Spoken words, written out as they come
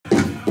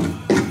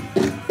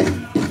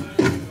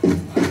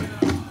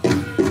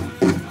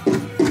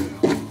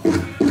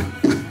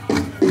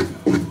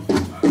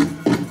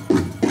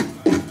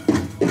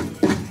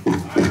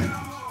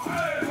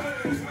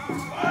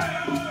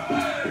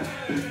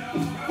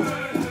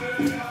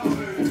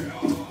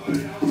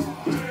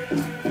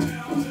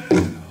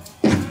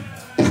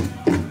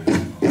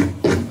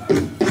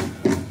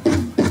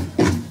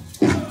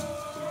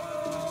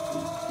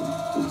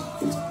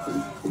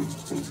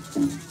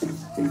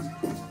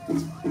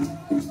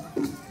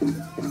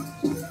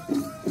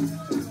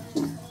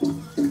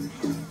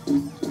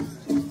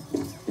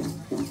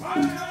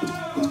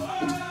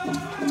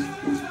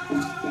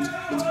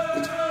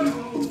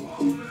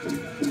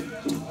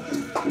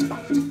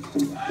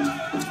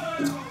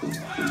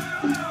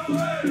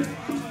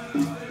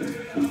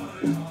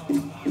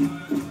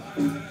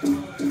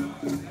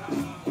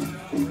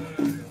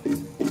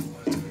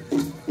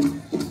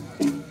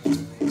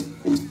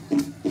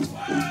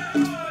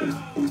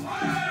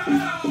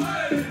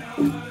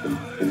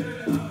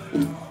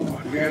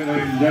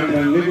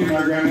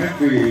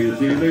entry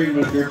this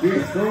evening, Mr.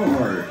 Pete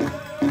Crowhart,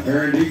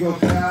 Parent Eagle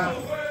Staff,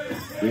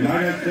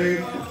 United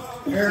States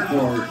Air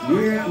Force,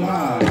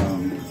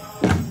 Vietnam.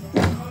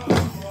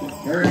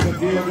 Carrying the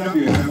POW,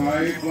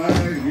 MIA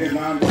flag,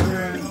 Vietnam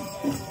veteran,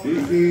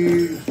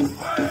 DC's,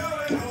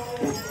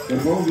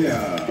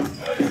 Sokovia.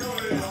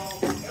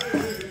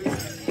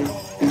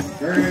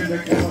 Carrying the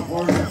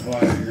California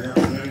flag,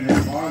 representing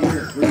her father,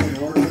 a Korean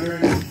War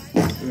veteran,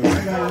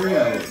 Elena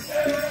Rios.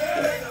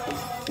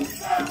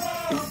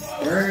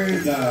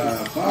 Carrying the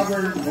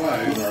sovereign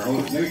flag, our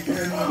host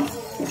nation,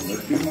 the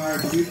Tumar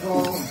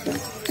people,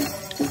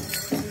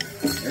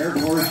 Air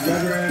Force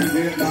veteran,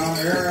 Vietnam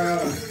era,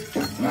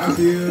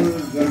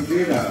 Nativos,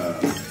 Zambita.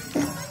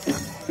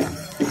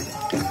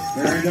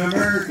 Carrying the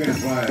American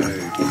flag,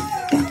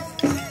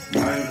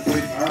 United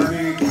States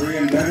Army,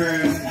 Korean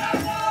veteran.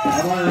 How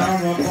about a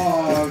round of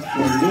applause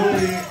for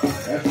Louis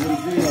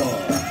Esposito?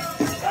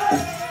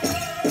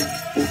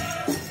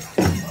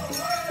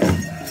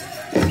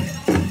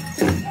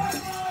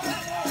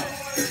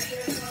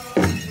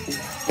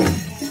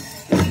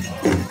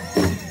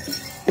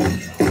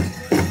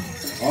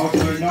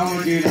 Also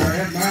acknowledging our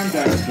head man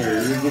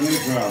downstairs in the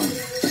meantime.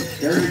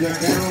 Carry the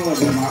kettle of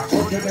the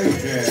Makota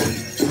Nation,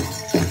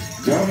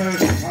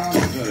 Jonas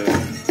Thompson.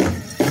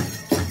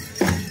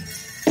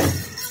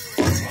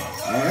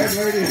 Our head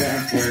lady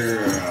dancer,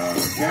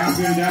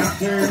 champion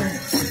dancer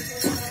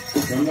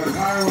from the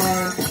Kiowa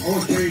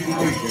Osage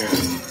Nation,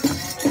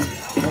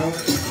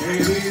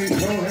 Katie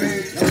Kohei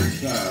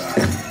Tursa.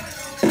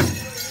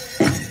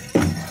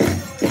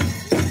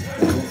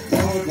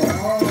 Followed by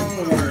all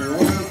of our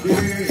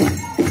royalty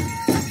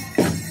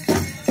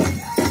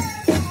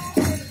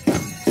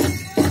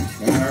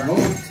and our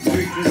host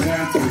nation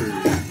dancers.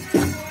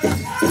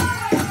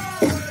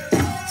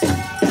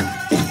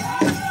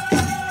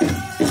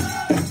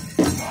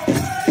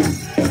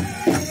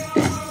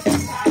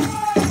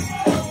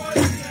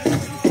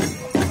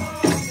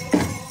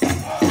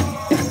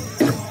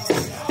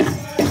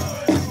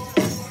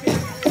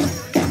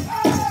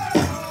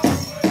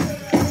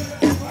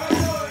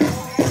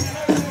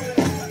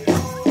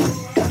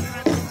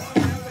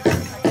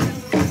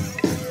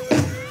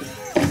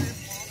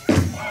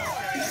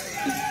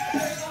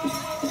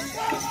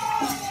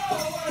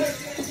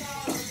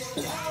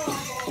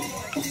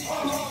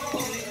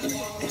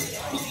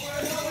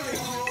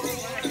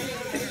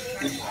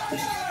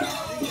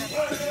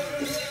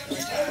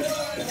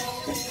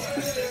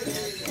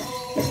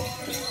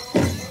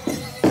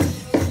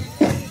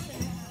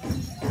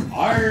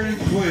 Iron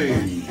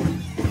Swing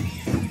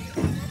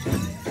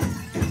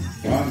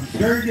from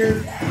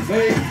Sturgis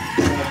Lake,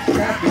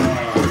 Saskatchewan.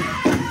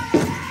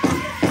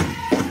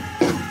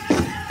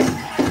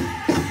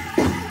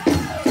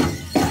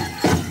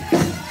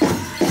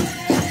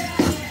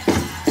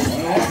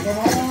 Welcome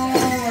all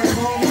our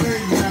Golden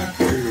Age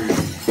masters,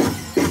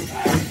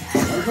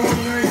 our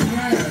Golden Age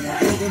men,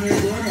 our Golden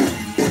Age women.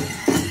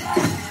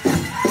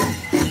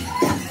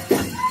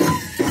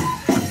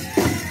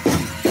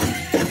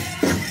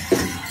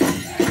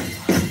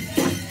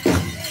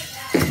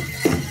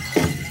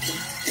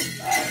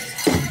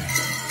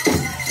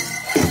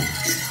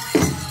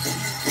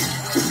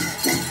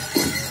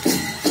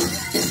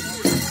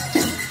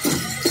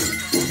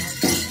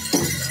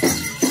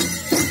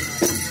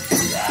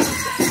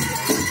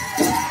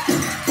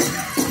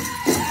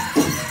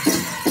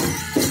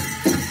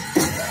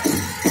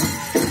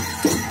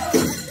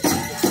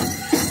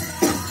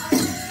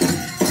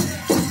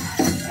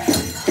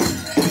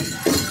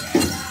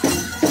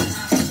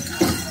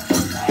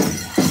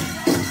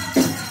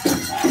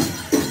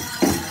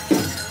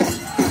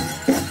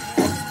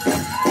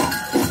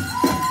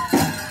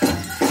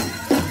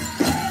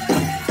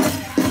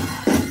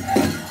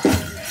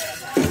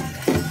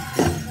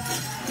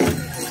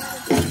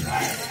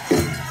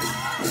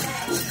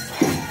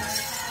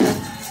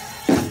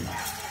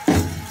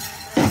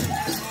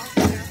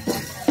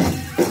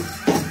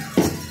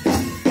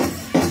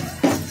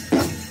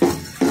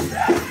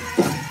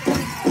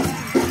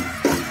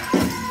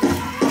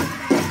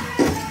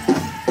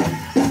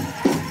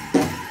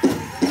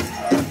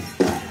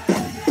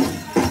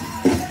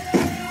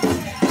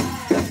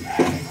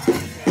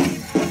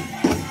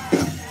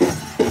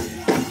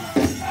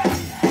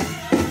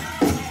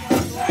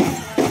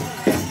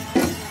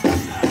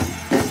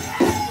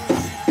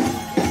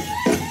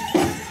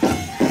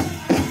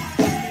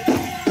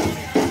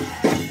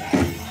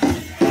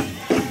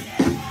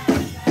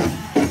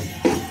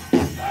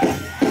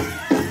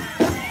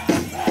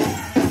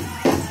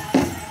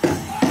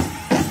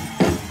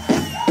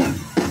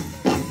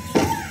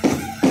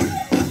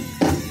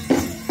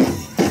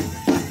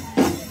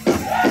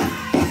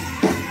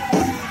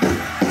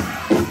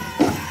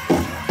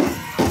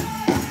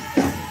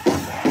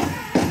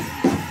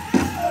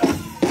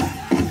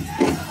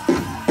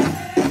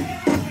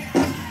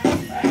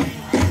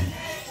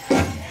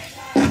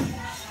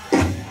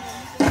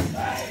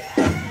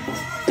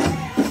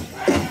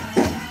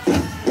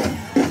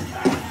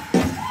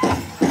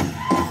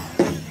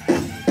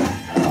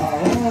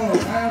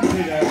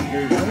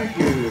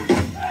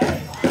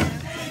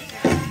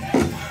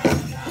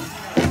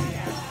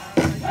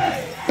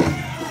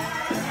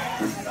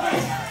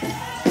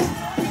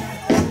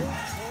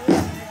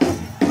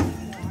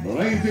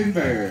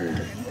 Bear.